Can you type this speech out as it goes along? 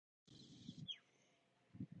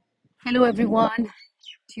Hello, everyone.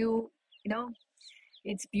 You know,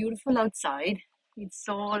 it's beautiful outside. It's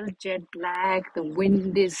all jet black. The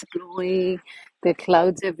wind is blowing. The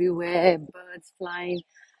clouds everywhere. Birds flying.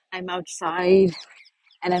 I'm outside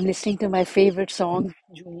and I'm listening to my favorite song,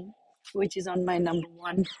 June, which is on my number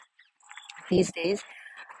one these days.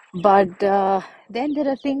 But then there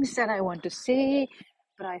are things that I want to say,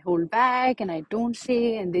 but I hold back and I don't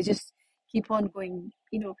say, and they just keep on going,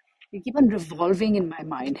 they keep on revolving in my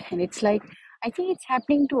mind. And it's like, I think it's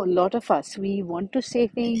happening to a lot of us. We want to say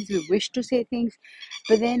things, we wish to say things,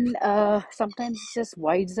 but then sometimes it's just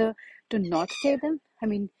wiser to not say them. I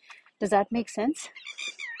mean, does that make sense?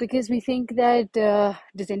 Because we think that,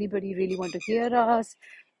 does anybody really want to hear us?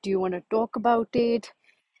 Do you want to talk about it?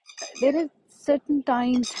 There are certain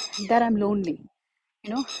times that I'm lonely.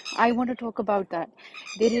 You know, I want to talk about that.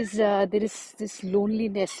 There is this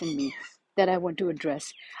loneliness in me that I want to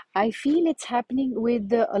address. I feel it's happening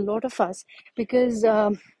with a lot of us because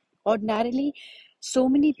ordinarily, so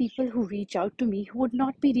many people who reach out to me who would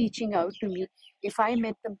not be reaching out to me if I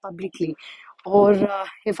met them publicly, or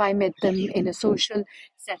if I met them in a social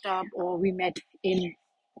setup, or we met in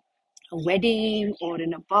a wedding or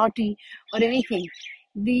in a party or anything.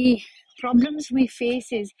 The problems we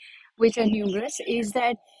face is, which are numerous, is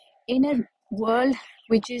that in a world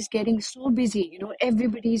which is getting so busy,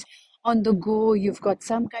 everybody's on the go. You've got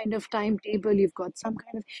some kind of timetable, you've got some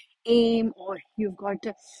kind of aim, or you've got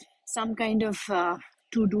some kind of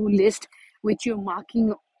to-do list which you're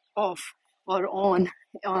marking off or on,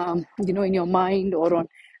 in your mind, or on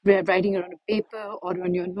writing it on a paper or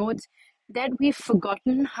on your notes, that we've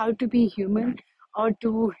forgotten how to be human or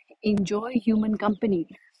to enjoy human company.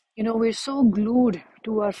 We're so glued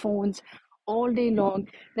to our phones all day long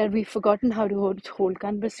that we've forgotten how to hold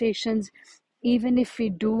conversations. Even if we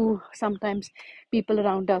do, sometimes people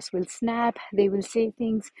around us will snap, they will say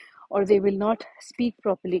things, or they will not speak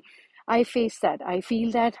properly. I face that. I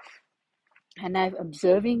feel that, and I'm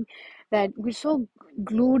observing that we're so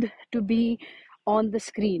glued to be on the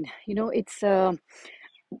screen. It's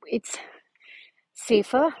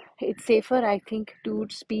safer. It's safer, I think, to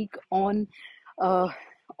speak uh,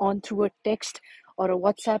 on through a text or a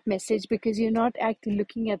WhatsApp message, because you're not actually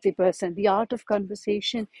looking at the person. The art of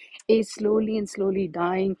conversation is slowly and slowly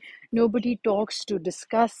dying. Nobody talks to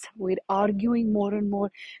discuss. We're arguing more and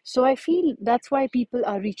more. So I feel that's why people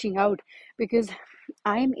are reaching out, because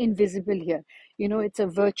I'm invisible here. It's a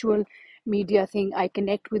virtual media thing. I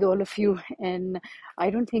connect with all of you, and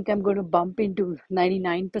I don't think I'm going to bump into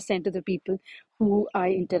 99% of the people who I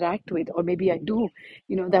interact with, or maybe I do.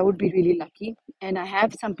 That would be really lucky. And I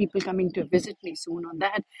have some people coming to visit me soon on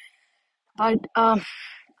that. But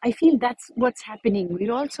I feel that's what's happening.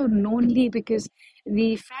 We're also lonely because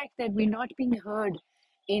the fact that we're not being heard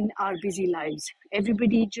in our busy lives.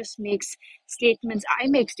 Everybody just makes statements. I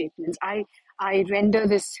make statements. I render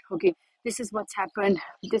this. Okay, this is what's happened.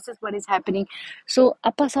 This is what is happening. So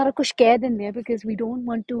appa sara kuch keh denge because we don't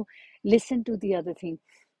want to listen to the other thing.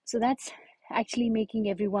 So that's actually making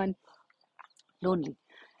everyone lonely.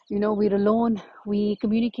 We're alone. We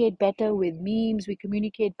communicate better with memes. We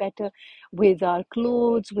communicate better with our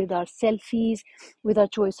clothes, with our selfies, with our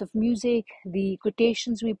choice of music, the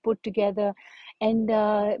quotations we put together. And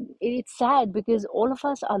it's sad because all of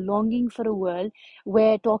us are longing for a world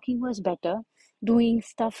where talking was better, doing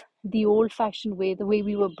stuff the old fashioned way, the way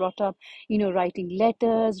we were brought up, writing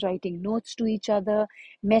letters, writing notes to each other,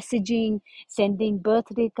 messaging, sending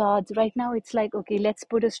birthday cards. Right now, it's like, okay, let's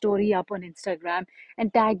put a story up on Instagram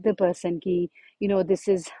and tag the person ki, this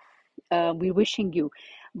is, we're wishing you.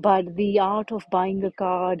 But the art of buying a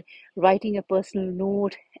card, writing a personal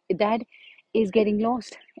note, that is getting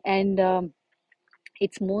lost. And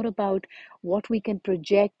it's more about what we can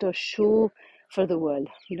project or show for the world.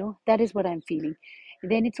 That is what I'm feeling.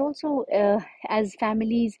 Then it's also, as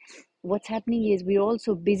families, what's happening is we're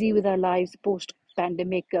also busy with our lives post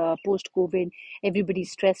pandemic, post COVID.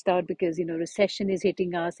 Everybody's stressed out because recession is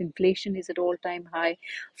hitting us, inflation is at all time high.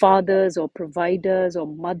 Fathers or providers or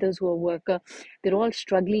mothers who are worker, they're all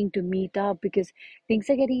struggling to meet up because things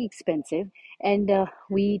are getting expensive. And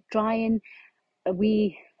we try and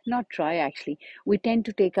we not try actually, we tend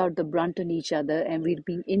to take out the brunt on each other, and we're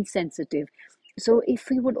being insensitive. So if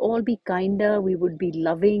we would all be kinder, we would be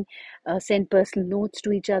loving, send personal notes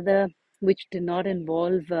to each other which do not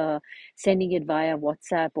involve sending it via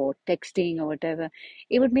WhatsApp or texting or whatever.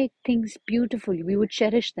 It would make things beautiful. We would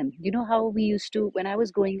cherish them. How we used to, when I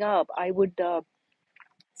was growing up, I would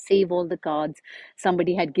save all the cards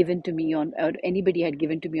somebody had given to me on, or anybody had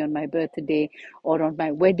given to me on my birthday or on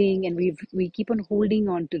my wedding, and we keep on holding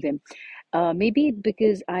on to them. Maybe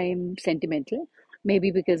because I'm sentimental,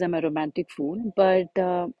 Maybe because I'm a romantic fool, but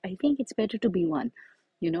I think it's better to be one,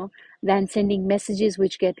 you know, than sending messages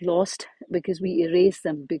which get lost because we erase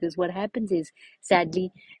them. Because what happens is,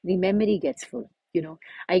 sadly, the memory gets full.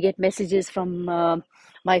 I get messages from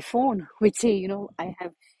my phone which say, I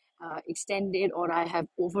have extended, or I have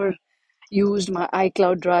overused my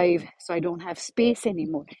iCloud drive, so I don't have space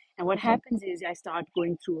anymore. And what happens is I start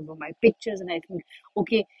going through over my pictures and I think,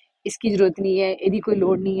 okay, इसकी जरूरत नहीं है, यदि कोई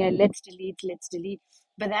load नहीं है, let's delete.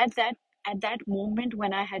 But at that moment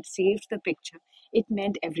when I had saved the picture, it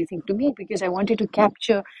meant everything to me because I wanted to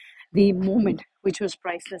capture the moment, which was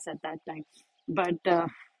priceless at that time. But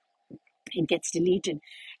it gets deleted.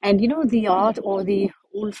 And the art, or the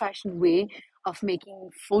old fashioned way of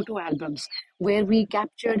making photo albums, where we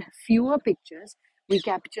captured fewer pictures, we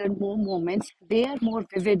captured more moments, they are more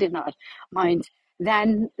vivid in our minds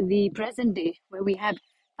than the present day, where we have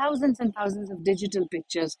thousands and thousands of digital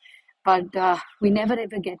pictures, but we never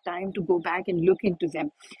ever get time to go back and look into them.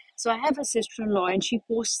 So I have a sister-in-law, and she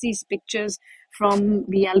posts these pictures from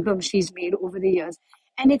the album she's made over the years,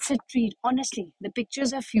 and it's a treat. Honestly, the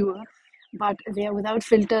pictures are fewer, but they're without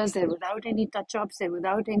filters, they're without any touch-ups, they're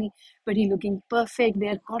without anybody looking perfect,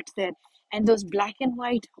 they're caught there. And those black and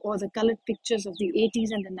white or the colored pictures of the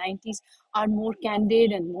 80s and the 90s are more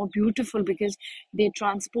candid and more beautiful because they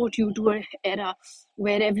transport you to an era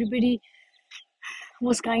where everybody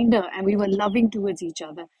was kinder and we were loving towards each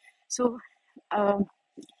other. So um,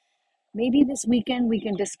 maybe this weekend we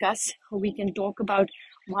can discuss, or we can talk about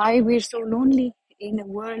why we're so lonely in a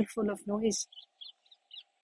world full of noise.